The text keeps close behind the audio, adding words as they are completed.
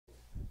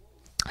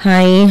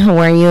Hi, how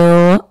are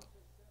you?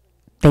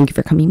 Thank you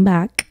for coming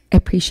back. I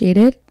appreciate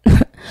it.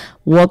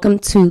 Welcome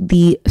to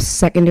the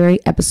secondary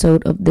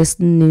episode of this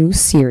new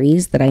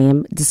series that I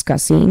am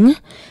discussing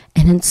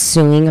and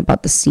ensuing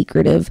about the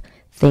secretive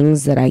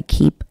things that I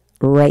keep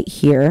right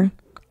here.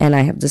 And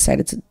I have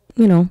decided to,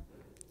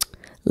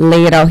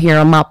 lay it out here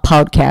on my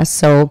podcast.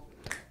 So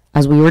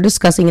as we were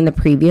discussing in the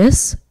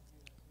previous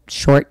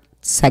short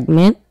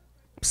segment,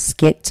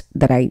 skit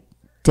that I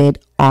did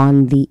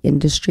on the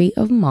industry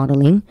of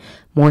modeling,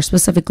 more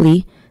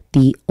specifically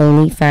the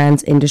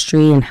OnlyFans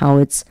industry and how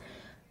it's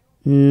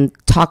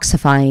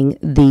toxifying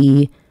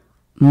the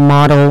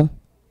model,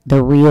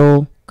 the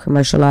real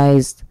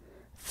commercialized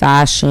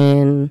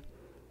fashion,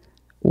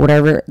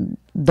 whatever,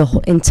 the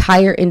whole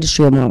entire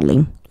industry of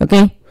modeling.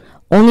 Okay,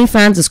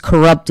 OnlyFans is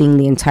corrupting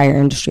the entire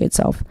industry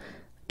itself.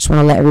 Just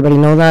want to let everybody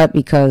know that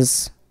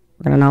because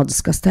we're gonna now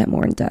discuss that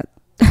more in depth.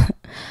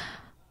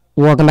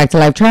 Welcome back to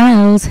Live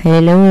Trials.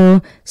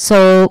 Hello.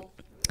 So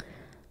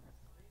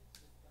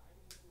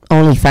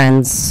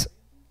OnlyFans.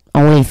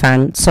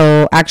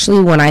 So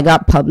actually, when I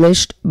got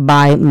published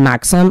by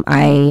Maxim,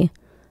 I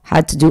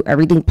had to do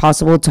everything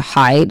possible to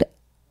hide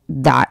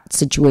that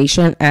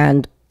situation,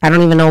 and I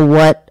don't even know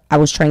what I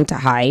was trying to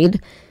hide.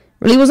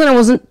 I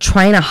wasn't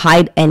trying to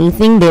hide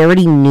anything. They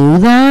already knew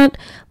that,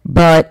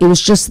 but it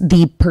was just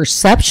the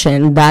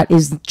perception that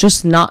is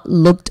just not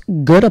looked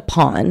good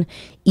upon,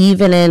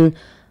 even in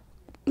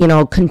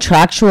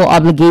contractual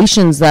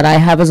obligations that I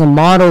have as a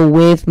model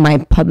with my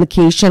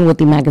publication, with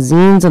the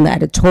magazines and the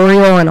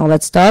editorial and all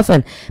that stuff.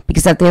 And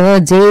because at the end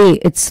of the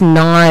day,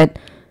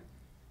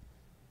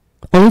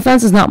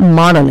 OnlyFans is not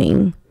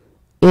modeling.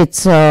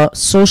 It's a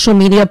social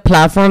media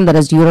platform that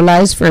is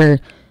utilized for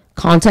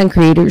content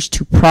creators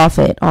to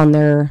profit on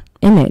their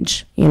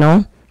image,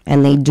 and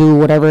they do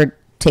whatever it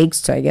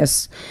takes to, I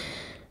guess,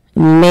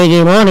 make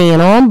money,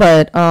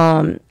 but,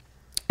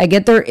 I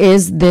get there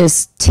is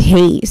this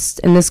taste,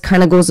 and this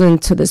kind of goes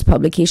into this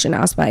publication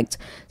aspect.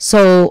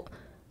 So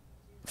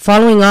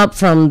following up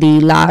from the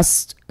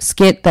last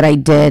skit that I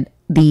did,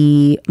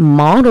 the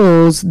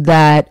models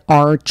that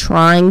are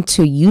trying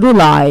to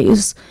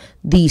utilize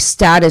the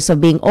status of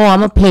being,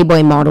 I'm a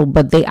Playboy model,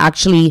 but they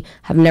actually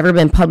have never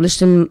been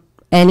published in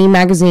any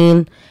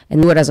magazine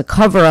and do it as a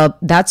cover up,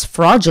 that's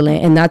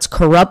fraudulent and that's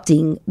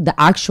corrupting the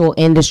actual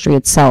industry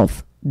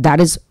itself.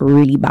 That is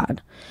really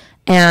bad.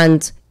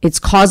 And it's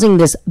causing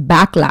this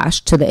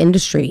backlash to the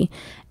industry,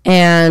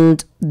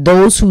 and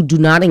those who do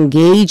not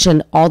engage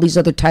in all these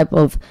other type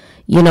of,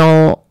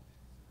 or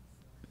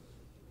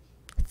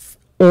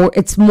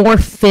it's more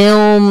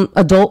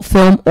adult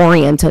film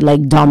oriented,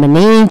 like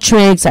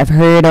dominatrix. I've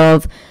heard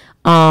of,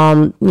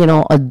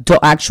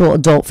 actual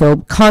adult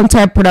film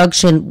content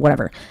production,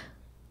 whatever.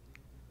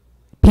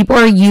 People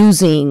are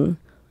using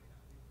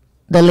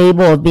the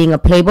label of being a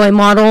Playboy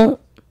model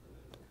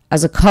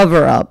as a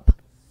cover up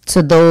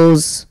to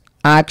those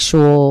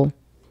actual,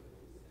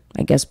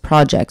 I guess,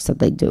 projects that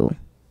they do,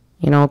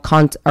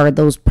 or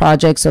those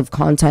projects of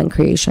content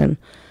creation.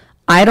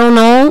 I don't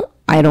know.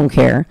 I don't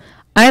care.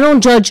 I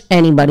don't judge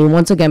anybody,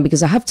 once again,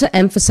 because I have to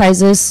emphasize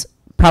this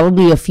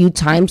probably a few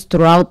times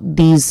throughout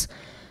these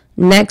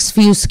next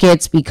few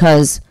skits,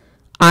 because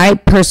I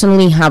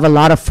personally have a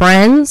lot of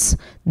friends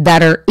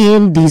that are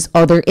in these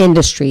other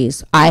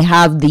industries. I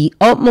have the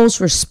utmost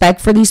respect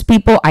for these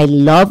people. I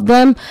love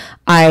them.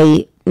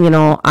 I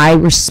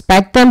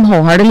respect them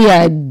wholeheartedly.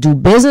 I do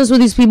business with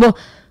these people.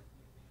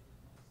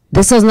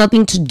 This has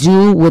nothing to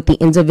do with the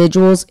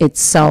individuals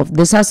itself.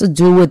 This has to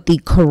do with the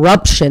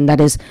corruption that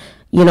is,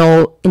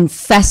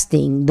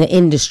 infesting the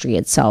industry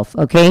itself,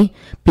 okay?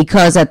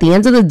 Because at the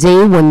end of the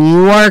day, when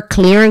you are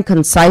clear and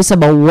concise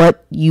about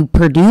what you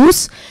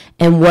produce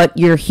and what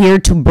you're here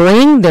to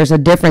bring, there's a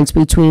difference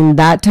between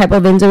that type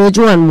of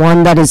individual and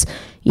one that is,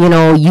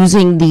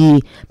 using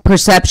the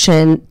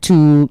perception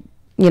to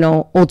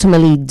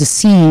ultimately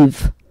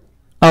deceive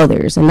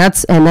others. And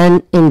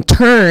then in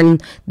turn,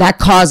 that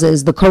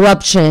causes the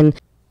corruption.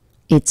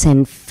 It's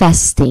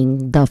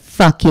infesting the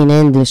fucking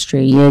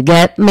industry. You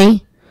get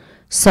me?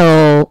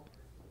 So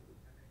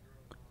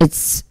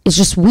it's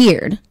just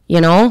weird,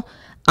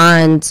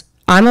 and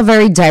I'm a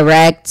very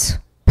direct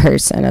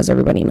person, as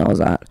everybody knows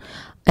that.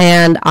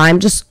 And I'm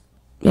just,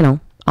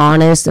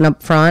 honest and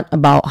upfront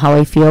about how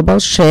I feel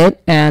about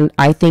shit. And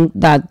I think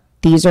that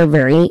these are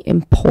very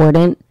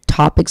important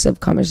topics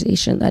of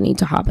conversation that need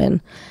to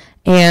happen.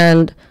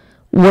 And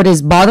what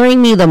is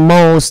bothering me the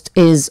most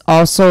is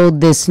also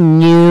this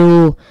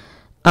new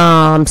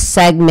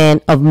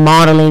segment of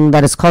modeling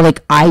that is called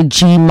like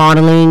IG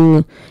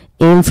modeling,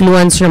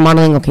 influencer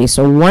modeling. Okay,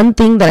 so one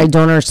thing that I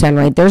don't understand,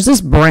 right? There's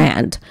this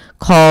brand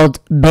called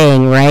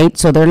Bang, right?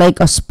 So they're like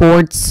a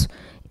sports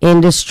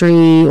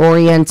industry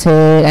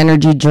oriented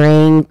energy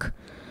drink.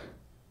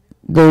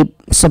 They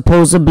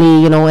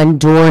supposedly,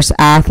 endorse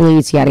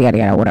athletes, yada yada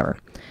yada, whatever.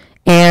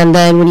 And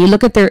then when you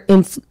look at their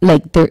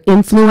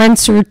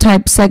influencer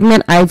type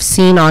segment, I've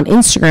seen on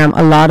Instagram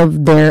a lot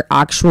of their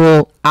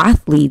actual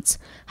athletes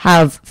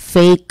have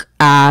fake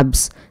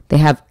abs. They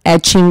have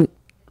etching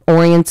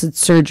oriented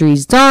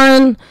surgeries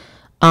done.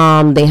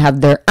 They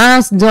have their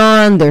ass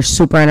done. They're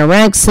super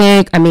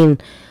anorexic. I mean,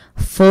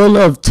 full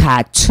of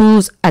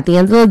tattoos. At the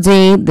end of the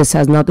day, this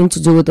has nothing to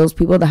do with those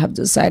people that have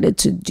decided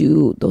to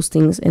do those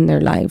things in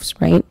their lives,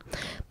 right?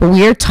 But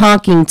we are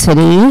talking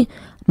today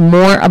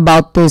more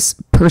about this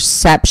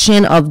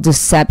perception of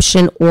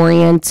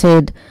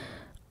deception-oriented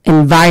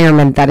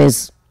environment that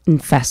is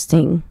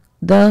infesting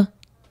the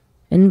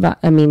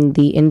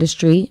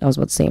industry. I was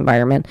about to say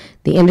environment,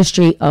 the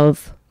industry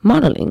of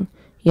modeling,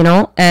 you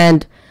know.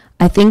 And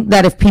I think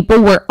that if people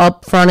were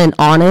upfront and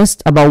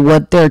honest about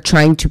what they're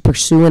trying to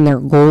pursue and their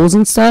goals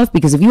and stuff,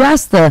 because if you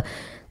ask the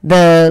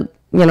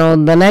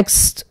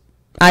next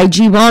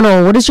IG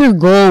model, what is your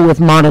goal with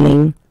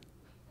modeling?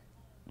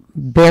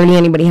 Barely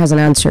anybody has an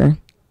answer.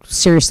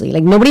 Seriously,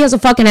 like nobody has a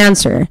fucking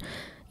answer,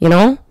 you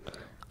know.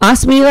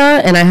 Ask me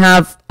that and I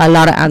have a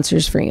lot of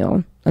answers for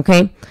you,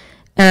 okay?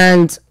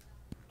 And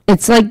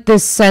it's like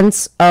this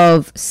sense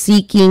of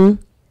seeking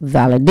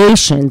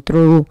validation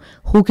through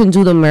who can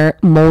do the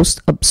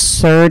most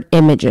absurd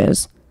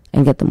images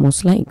and get the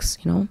most likes,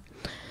 you know,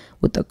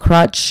 with the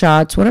crotch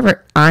shots,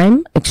 whatever.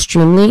 I'm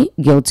extremely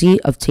guilty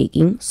of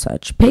taking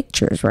such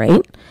pictures,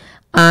 right?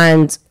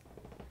 And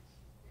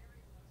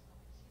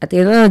at the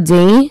end of the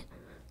day,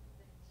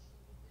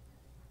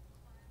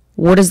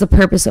 what is the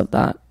purpose of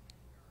that?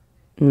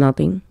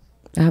 Nothing.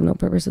 I have no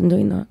purpose in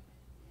doing that,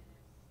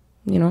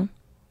 you know.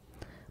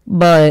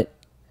 But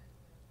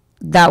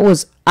that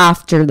was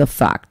after the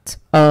fact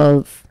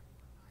of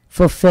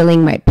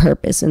fulfilling my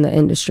purpose in the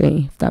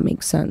industry, if that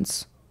makes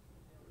sense.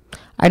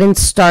 I didn't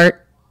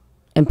start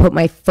and put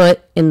my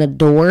foot in the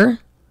door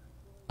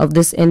of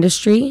this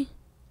industry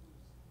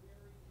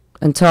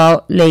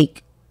until,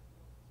 like,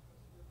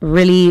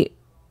 really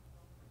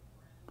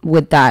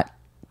with that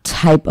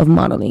type of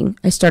modeling.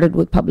 I started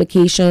with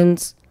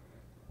publications,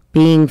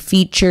 being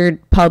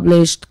featured,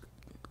 published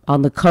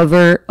on the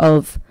cover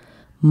of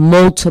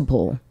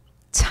multiple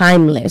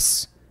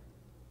timeless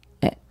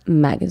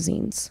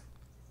magazines.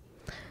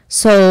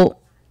 So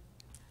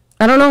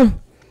I don't know,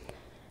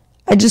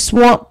 I just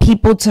want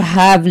people to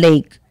have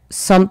like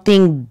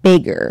something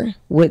bigger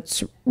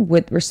with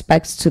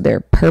respects to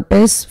their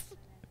purpose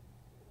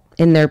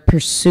in their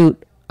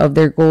pursuit of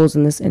their goals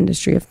in this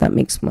industry, if that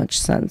makes much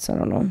sense. I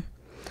don't know,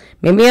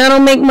 maybe I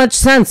don't make much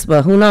sense,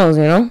 but who knows,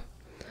 you know.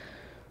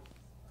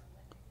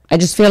 I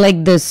just feel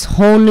like this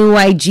whole new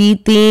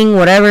IG thing,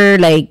 whatever,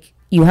 like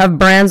you have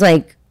brands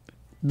like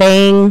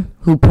Bang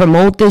who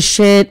promote this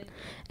shit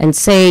and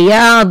say,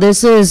 yeah,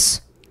 this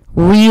is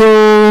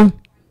real,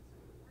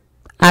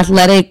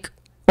 athletic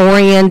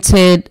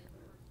oriented,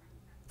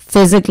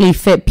 physically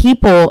fit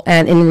people.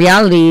 And in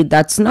reality,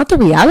 that's not the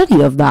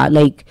reality of that.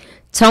 Like,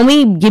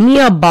 give me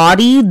a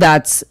body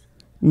that's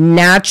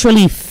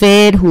naturally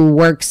fit, who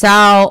works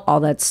out, all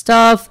that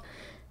stuff.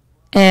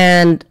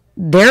 And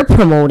they're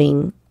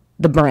promoting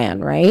the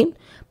brand, right?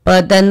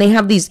 But then they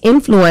have these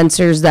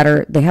influencers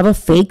they have a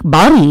fake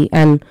body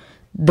and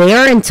they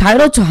are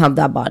entitled to have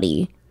that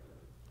body.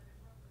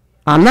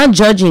 I'm not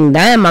judging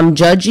them. I'm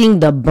judging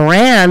the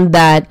brand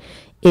that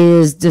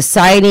is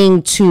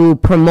deciding to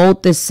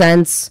promote this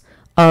sense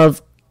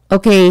of,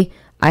 okay,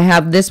 I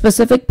have this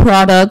specific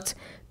product.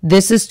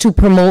 This is to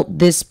promote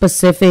this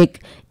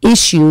specific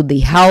issue,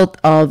 the health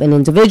of an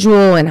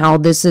individual and how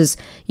this is,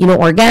 you know,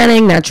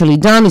 organic, naturally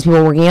done. These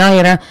people working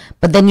out,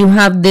 but then you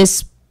have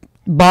this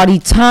body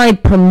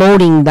type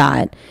promoting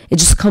that. It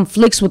just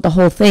conflicts with the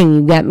whole thing,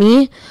 you get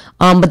me?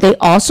 But they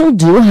also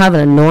do have an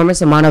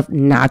enormous amount of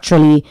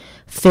naturally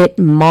fit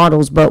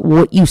models, but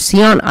what you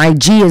see on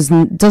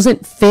IG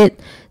doesn't fit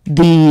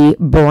the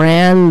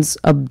brand's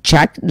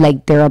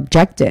their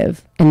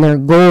objective and their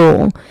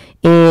goal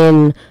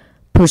in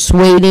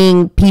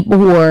persuading people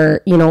who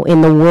are, you know,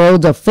 in the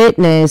world of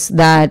fitness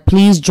that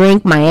please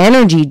drink my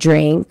energy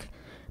drink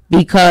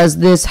because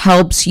this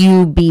helps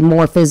you be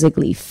more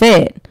physically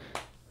fit.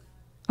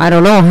 I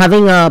don't know,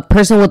 having a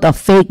person with a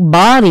fake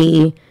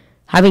body,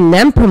 having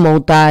them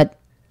promote that,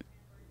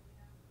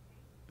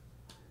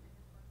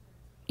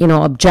 you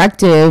know,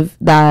 objective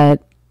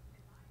that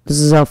this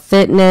is a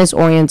fitness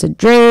oriented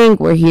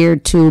drink. We're here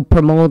to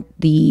promote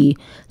the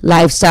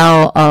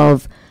lifestyle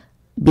of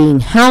being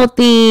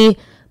healthy,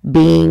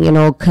 being, you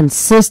know,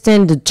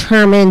 consistent,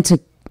 determined to,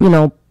 you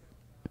know,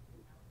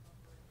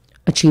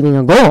 achieving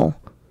a goal.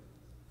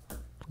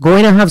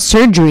 Going to have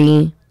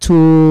surgery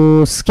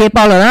to skip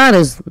all of that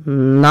is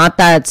not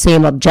that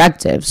same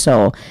objective.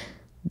 So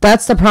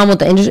that's the problem with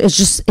the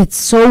industry. It's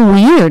so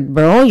weird,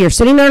 bro. You're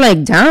sitting there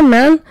like, damn,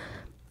 man,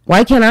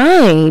 why can't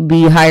I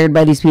be hired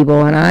by these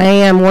people? And I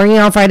am working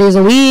out 5 days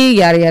a week,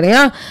 yada, yada,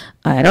 yada.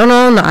 I don't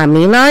know. I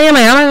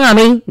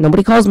mean,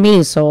 nobody calls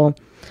me. So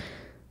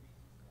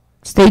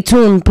stay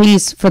tuned,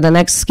 please, for the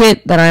next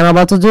skit that I'm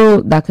about to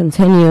do that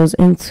continues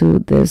into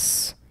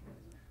this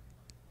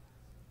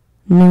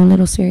new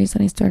little series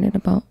that I started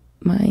about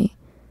my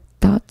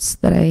thoughts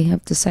that I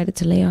have decided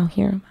to lay out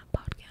here on my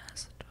podcast.